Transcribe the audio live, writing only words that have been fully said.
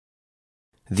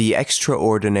The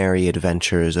Extraordinary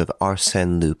Adventures of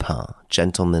Arsène Lupin,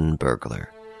 Gentleman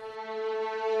Burglar.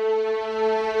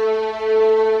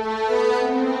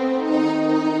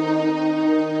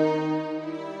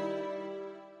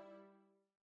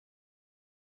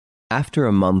 After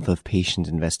a month of patient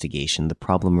investigation, the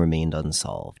problem remained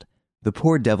unsolved. The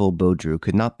poor devil Baudru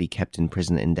could not be kept in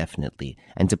prison indefinitely,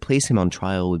 and to place him on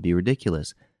trial would be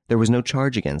ridiculous. There was no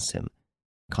charge against him.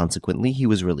 Consequently, he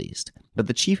was released, but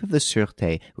the chief of the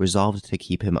Sûreté resolved to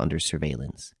keep him under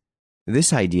surveillance.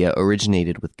 This idea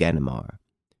originated with Ganimard.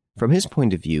 From his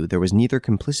point of view, there was neither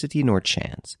complicity nor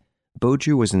chance.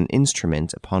 Baudru was an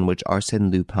instrument upon which Arsène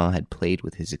Lupin had played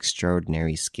with his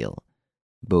extraordinary skill.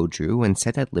 Baudru, when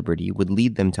set at liberty, would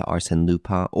lead them to Arsène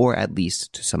Lupin, or at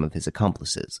least to some of his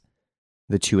accomplices.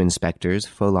 The two inspectors,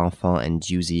 Folenfant and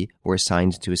Giusy, were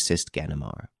assigned to assist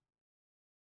Ganimard.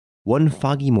 One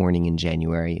foggy morning in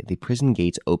January, the prison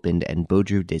gates opened and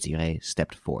Baudru Désiré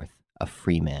stepped forth, a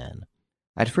free man.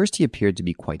 At first he appeared to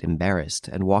be quite embarrassed,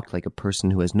 and walked like a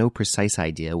person who has no precise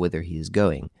idea whither he is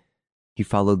going. He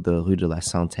followed the Rue de la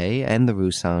Santé and the Rue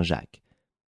Saint-Jacques.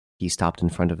 He stopped in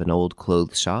front of an old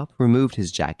clothes shop, removed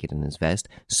his jacket and his vest,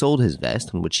 sold his vest,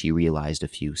 on which he realized a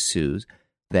few sous.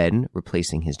 Then,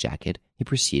 replacing his jacket, he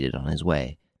proceeded on his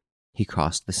way. He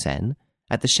crossed the Seine.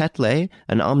 At the Châtelet,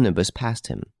 an omnibus passed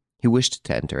him. He wished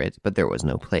to enter it, but there was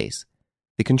no place.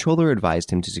 The controller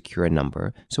advised him to secure a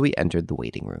number, so he entered the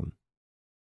waiting room.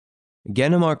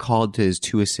 Ganimard called to his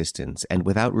two assistants, and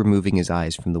without removing his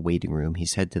eyes from the waiting room, he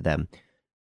said to them,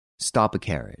 "Stop a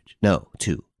carriage. No,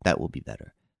 two. That will be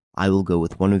better. I will go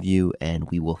with one of you, and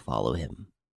we will follow him."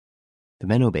 The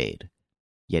men obeyed,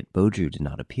 yet Baudru did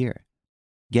not appear.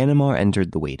 Ganimard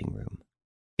entered the waiting room.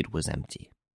 It was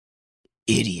empty.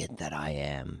 "Idiot that I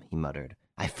am," he muttered.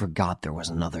 "I forgot there was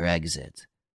another exit."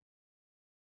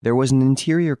 There was an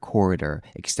interior corridor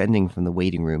extending from the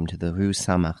waiting room to the Rue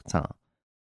Saint-Martin.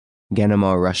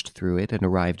 Ganimard rushed through it and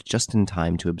arrived just in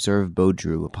time to observe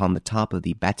Baudru upon the top of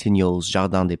the Batignolles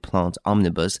Jardin des Plantes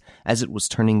omnibus as it was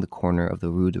turning the corner of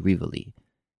the Rue de Rivoli.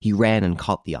 He ran and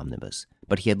caught the omnibus,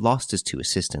 but he had lost his two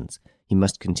assistants. He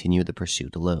must continue the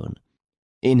pursuit alone.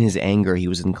 In his anger, he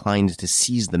was inclined to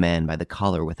seize the man by the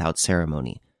collar without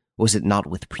ceremony. Was it not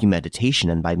with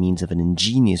premeditation and by means of an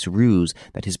ingenious ruse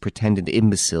that his pretended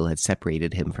imbecile had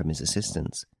separated him from his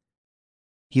assistants?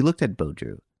 He looked at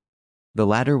Baudru. The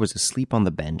latter was asleep on the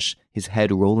bench, his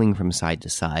head rolling from side to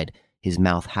side, his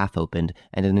mouth half opened,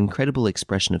 and an incredible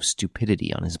expression of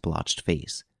stupidity on his blotched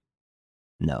face.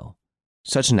 No,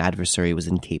 such an adversary was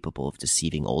incapable of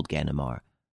deceiving old Ganimard.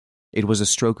 It was a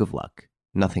stroke of luck,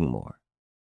 nothing more.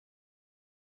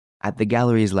 At the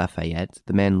Galeries Lafayette,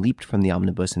 the man leaped from the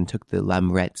omnibus and took the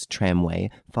Lamrettes tramway,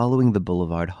 following the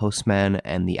boulevard Haussmann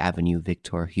and the avenue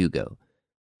Victor Hugo.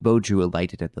 Baudru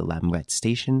alighted at the Lamrettes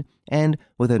station and,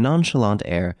 with a nonchalant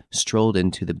air, strolled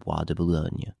into the Bois de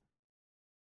Boulogne.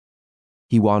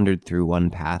 He wandered through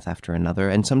one path after another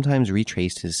and sometimes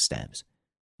retraced his steps.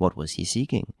 What was he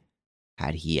seeking?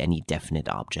 Had he any definite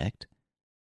object?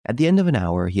 At the end of an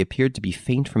hour, he appeared to be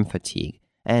faint from fatigue,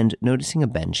 and, noticing a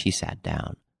bench, he sat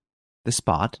down. The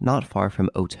spot, not far from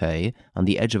Auteuil, on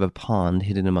the edge of a pond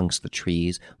hidden amongst the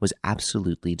trees, was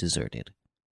absolutely deserted.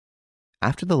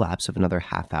 After the lapse of another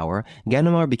half-hour,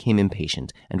 Ganimard became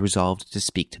impatient and resolved to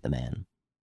speak to the man.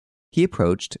 He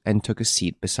approached and took a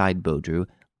seat beside Baudru,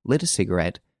 lit a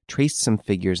cigarette, traced some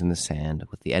figures in the sand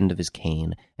with the end of his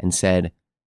cane, and said,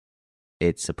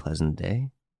 "It's a pleasant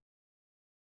day?"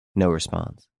 No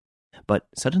response. But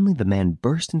suddenly the man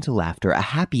burst into laughter, a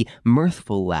happy,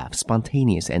 mirthful laugh,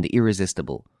 spontaneous and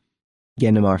irresistible.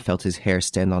 Ganimard felt his hair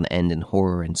stand on end in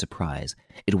horror and surprise.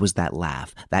 It was that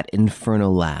laugh, that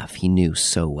infernal laugh he knew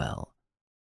so well.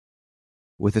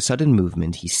 With a sudden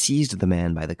movement, he seized the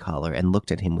man by the collar and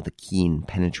looked at him with a keen,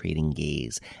 penetrating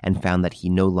gaze, and found that he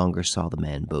no longer saw the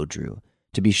man Baudru.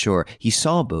 To be sure, he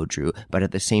saw Baudru, but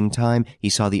at the same time he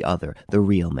saw the other, the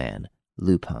real man,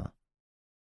 Lupin.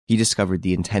 He discovered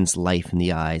the intense life in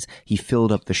the eyes, he filled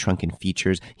up the shrunken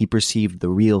features, he perceived the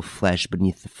real flesh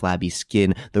beneath the flabby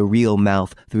skin, the real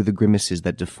mouth through the grimaces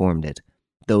that deformed it.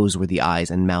 Those were the eyes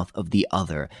and mouth of the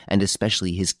other, and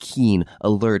especially his keen,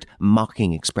 alert,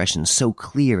 mocking expression, so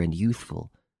clear and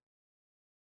youthful.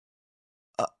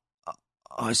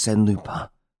 Arsène Lupin.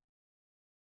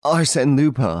 Arsène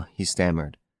Lupin, he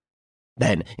stammered.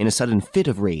 Then, in a sudden fit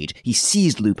of rage, he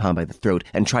seized Lupin by the throat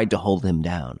and tried to hold him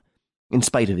down. In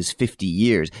spite of his 50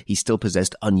 years, he still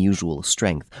possessed unusual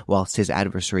strength, whilst his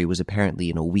adversary was apparently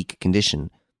in a weak condition.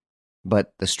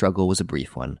 But the struggle was a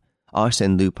brief one.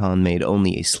 Arsène Lupin made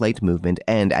only a slight movement,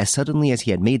 and as suddenly as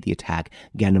he had made the attack,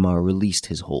 Ganimard released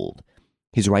his hold.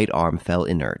 His right arm fell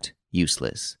inert.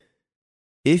 useless.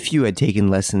 If you had taken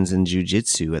lessons in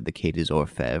jiu-jitsu at the Quai des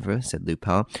Orfèvres, said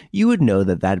Lupin, you would know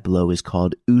that that blow is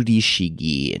called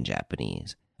urishigi in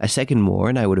Japanese. A second more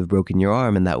and I would have broken your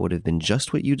arm, and that would have been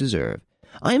just what you deserve.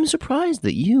 I am surprised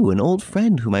that you, an old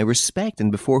friend whom I respect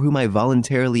and before whom I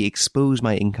voluntarily expose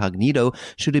my incognito,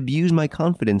 should abuse my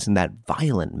confidence in that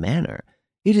violent manner.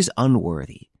 It is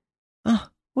unworthy.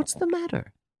 What's the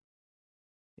matter?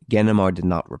 Ganimard did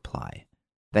not reply.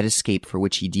 That escape for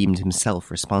which he deemed himself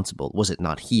responsible, was it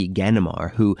not he,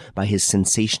 Ganimard, who, by his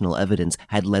sensational evidence,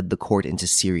 had led the court into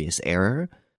serious error?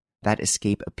 That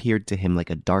escape appeared to him like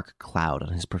a dark cloud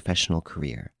on his professional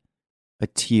career. A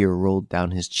tear rolled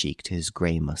down his cheek to his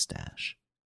grey mustache.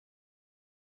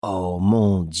 Oh,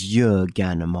 mon Dieu,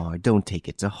 Ganimard, don't take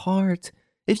it to heart.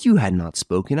 If you had not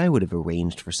spoken, I would have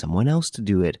arranged for someone else to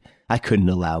do it. I couldn't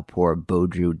allow poor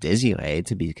Baudru Désiré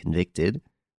to be convicted.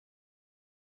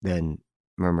 Then,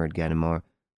 murmured Ganimard,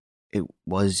 it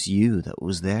was you that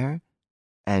was there?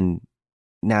 And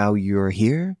now you're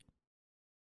here?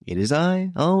 It is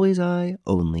I, always I,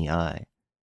 only I.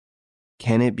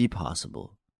 Can it be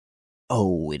possible?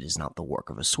 Oh, it is not the work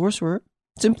of a sorcerer.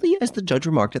 Simply, as the judge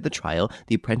remarked at the trial,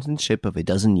 the apprenticeship of a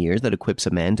dozen years that equips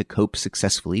a man to cope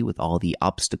successfully with all the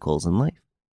obstacles in life.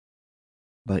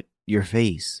 But your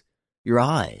face, your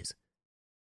eyes.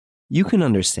 You can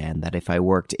understand that if I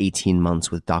worked 18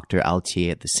 months with Dr.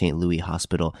 Altier at the St. Louis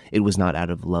Hospital, it was not out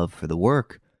of love for the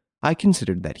work. I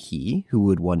considered that he, who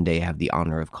would one day have the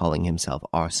honor of calling himself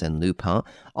Arsène Lupin,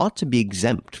 ought to be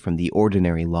exempt from the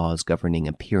ordinary laws governing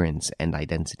appearance and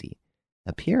identity.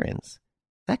 Appearance?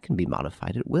 That can be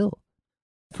modified at will.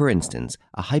 For instance,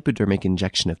 a hypodermic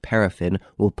injection of paraffin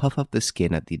will puff up the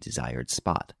skin at the desired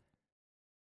spot.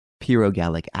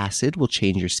 Pyrogallic acid will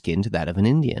change your skin to that of an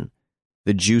Indian.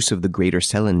 The juice of the greater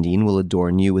celandine will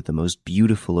adorn you with the most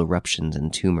beautiful eruptions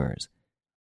and tumors.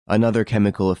 Another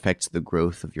chemical affects the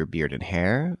growth of your beard and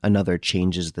hair. Another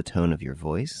changes the tone of your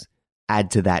voice. Add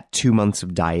to that 2 months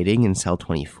of dieting in cell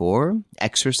 24,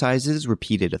 exercises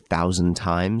repeated 1,000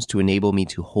 times to enable me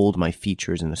to hold my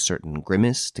features in a certain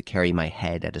grimace, to carry my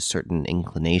head at a certain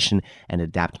inclination, and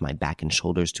adapt my back and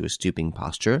shoulders to a stooping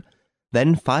posture.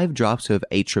 Then 5 drops of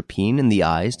atropine in the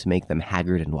eyes to make them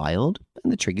haggard and wild,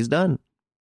 and the trick is done.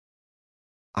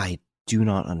 I do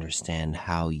not understand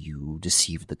how you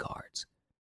deceived the guards.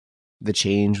 The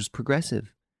change was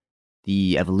progressive.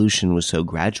 The evolution was so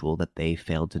gradual that they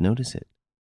failed to notice it.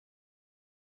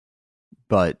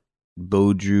 But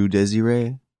Baudru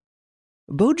Désiré?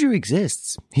 Baudru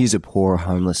exists. He's a poor,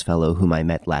 harmless fellow whom I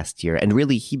met last year, and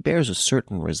really he bears a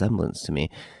certain resemblance to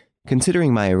me.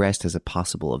 Considering my arrest as a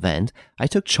possible event, I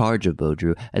took charge of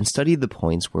Baudru and studied the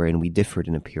points wherein we differed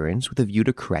in appearance with a view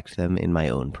to correct them in my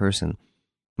own person.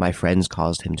 My friends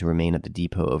caused him to remain at the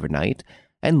depot overnight,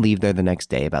 and leave there the next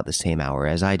day about the same hour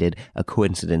as I did, a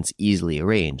coincidence easily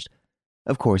arranged.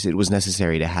 Of course, it was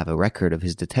necessary to have a record of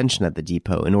his detention at the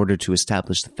depot in order to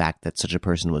establish the fact that such a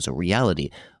person was a reality,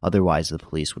 otherwise the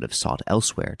police would have sought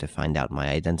elsewhere to find out my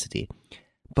identity.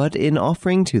 But in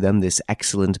offering to them this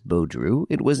excellent Baudru,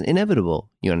 it was inevitable,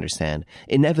 you understand,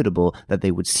 inevitable that they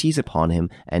would seize upon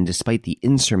him, and despite the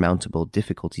insurmountable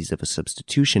difficulties of a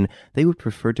substitution, they would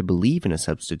prefer to believe in a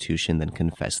substitution than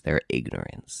confess their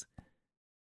ignorance.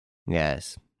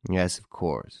 Yes, of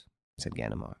course, said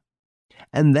Ganimard.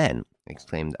 And then,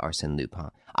 exclaimed Arsène Lupin,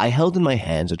 I held in my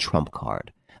hands a trump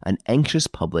card, an anxious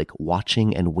public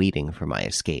watching and waiting for my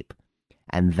escape.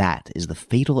 And that is the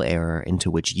fatal error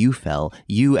into which you fell,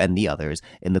 you and the others,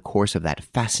 in the course of that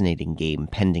fascinating game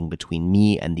pending between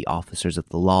me and the officers of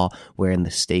the law, wherein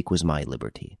the stake was my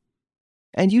liberty.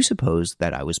 And you supposed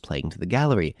that I was playing to the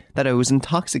gallery, that I was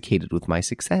intoxicated with my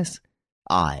success.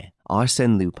 I,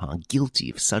 Arsène Lupin, guilty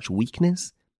of such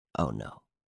weakness? Oh no.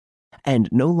 And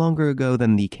no longer ago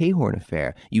than the Cahorn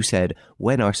affair, you said,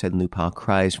 when Arsène Lupin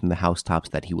cries from the housetops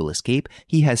that he will escape,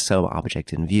 he has some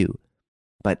object in view.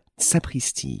 But,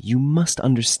 sapristi, you must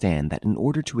understand that in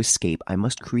order to escape, I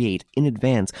must create, in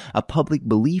advance, a public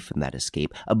belief in that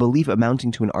escape, a belief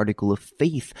amounting to an article of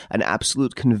faith, an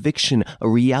absolute conviction, a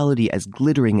reality as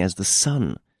glittering as the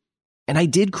sun. And I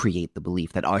did create the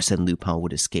belief that Arsène Lupin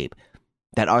would escape,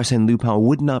 that Arsène Lupin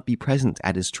would not be present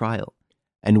at his trial.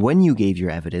 And when you gave your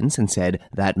evidence and said,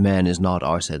 that man is not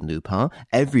Arsène Lupin,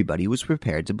 everybody was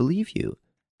prepared to believe you.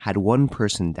 Had one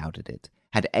person doubted it,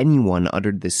 had anyone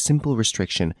uttered this simple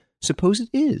restriction, suppose it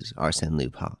is Arsène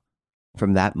Lupin.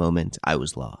 From that moment, I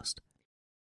was lost.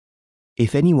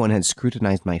 If anyone had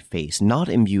scrutinized my face, not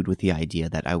imbued with the idea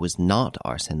that I was not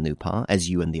Arsène Lupin, as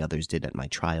you and the others did at my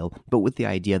trial, but with the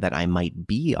idea that I might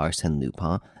be Arsène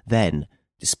Lupin, then,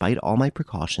 despite all my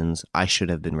precautions, I should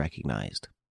have been recognized.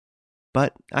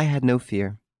 But I had no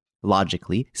fear.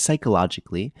 Logically,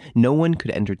 psychologically, no one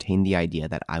could entertain the idea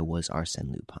that I was Arsène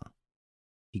Lupin.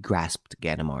 He grasped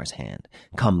Ganimard's hand.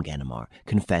 Come, Ganimard,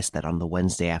 confess that on the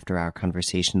Wednesday after our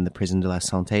conversation in the prison de la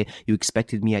Santé, you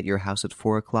expected me at your house at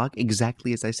 4 o'clock,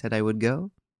 exactly as I said I would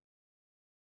go?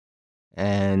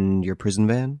 And your prison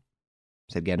van?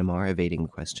 Said Ganimard, evading the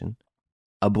question.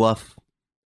 A bluff.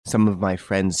 Some of my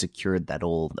friends secured that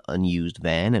old, unused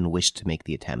van and wished to make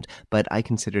the attempt, but I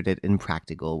considered it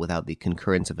impractical without the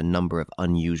concurrence of a number of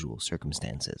unusual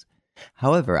circumstances.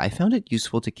 However, I found it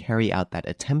useful to carry out that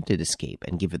attempted escape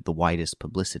and give it the widest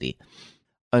publicity.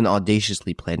 An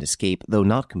audaciously planned escape, though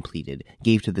not completed,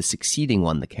 gave to the succeeding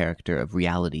one the character of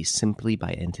reality simply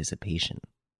by anticipation.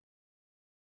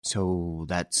 So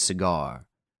that cigar,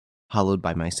 hollowed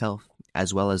by myself,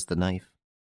 as well as the knife.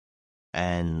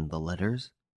 And the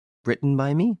letters? Written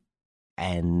by me?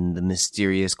 And the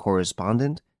mysterious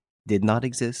correspondent? Did not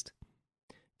exist.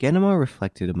 Ganimard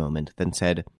reflected a moment, then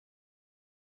said,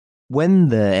 When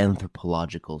the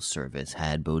anthropological service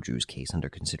had Baudru's case under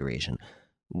consideration,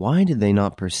 why did they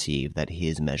not perceive that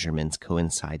his measurements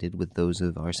coincided with those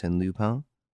of Arsène Lupin?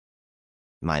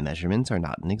 My measurements are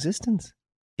not in existence.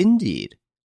 Indeed.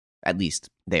 At least,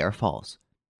 they are false.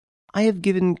 I have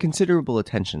given considerable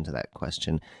attention to that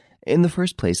question. In the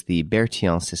first place, the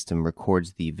Bertillon system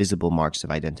records the visible marks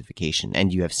of identification,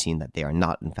 and you have seen that they are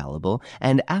not infallible,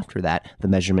 and after that, the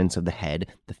measurements of the head,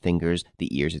 the fingers,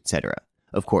 the ears, etc.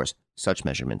 Of course, such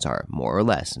measurements are more or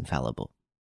less infallible.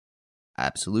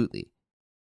 Absolutely.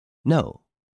 No,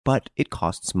 but it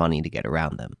costs money to get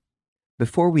around them.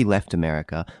 Before we left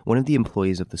America, one of the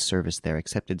employees of the service there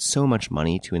accepted so much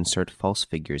money to insert false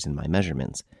figures in my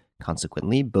measurements.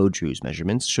 Consequently, Baudru's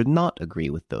measurements should not agree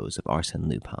with those of Arsène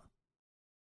Lupin.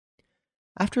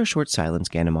 After a short silence,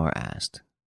 Ganimard asked,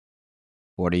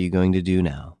 What are you going to do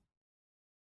now?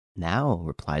 Now,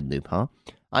 replied Lupin,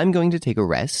 I'm going to take a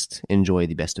rest, enjoy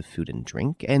the best of food and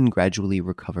drink, and gradually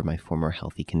recover my former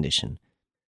healthy condition.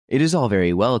 It is all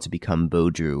very well to become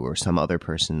Baudru or some other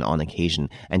person on occasion,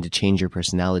 and to change your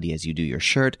personality as you do your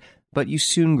shirt, but you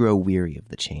soon grow weary of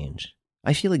the change.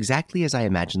 I feel exactly as I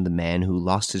imagined the man who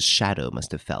lost his shadow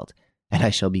must have felt, and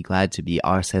I shall be glad to be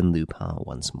Arsène Lupin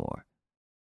once more.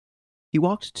 He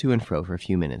walked to and fro for a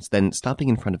few minutes, then stopping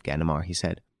in front of Ganimard, he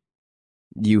said,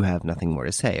 You have nothing more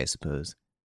to say, I suppose.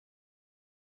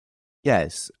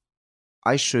 Yes,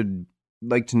 I should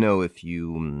like to know if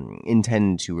you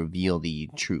intend to reveal the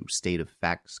true state of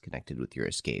facts connected with your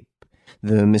escape.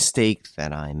 The mistake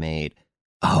that I made.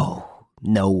 Oh,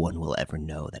 no one will ever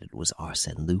know that it was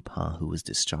Arsène Lupin who was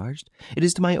discharged. It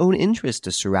is to my own interest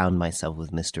to surround myself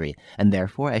with mystery, and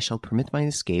therefore I shall permit my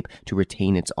escape to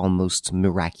retain its almost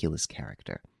miraculous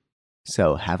character.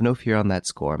 So have no fear on that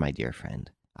score, my dear friend.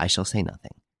 I shall say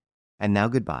nothing. And now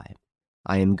goodbye.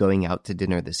 I am going out to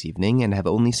dinner this evening, and have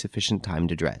only sufficient time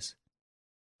to dress.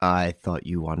 I thought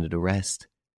you wanted a rest.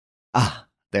 Ah,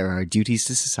 there are duties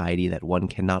to society that one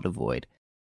cannot avoid.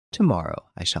 Tomorrow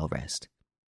I shall rest.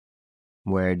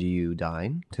 Where do you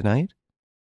dine tonight?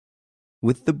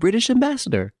 With the British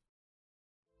ambassador.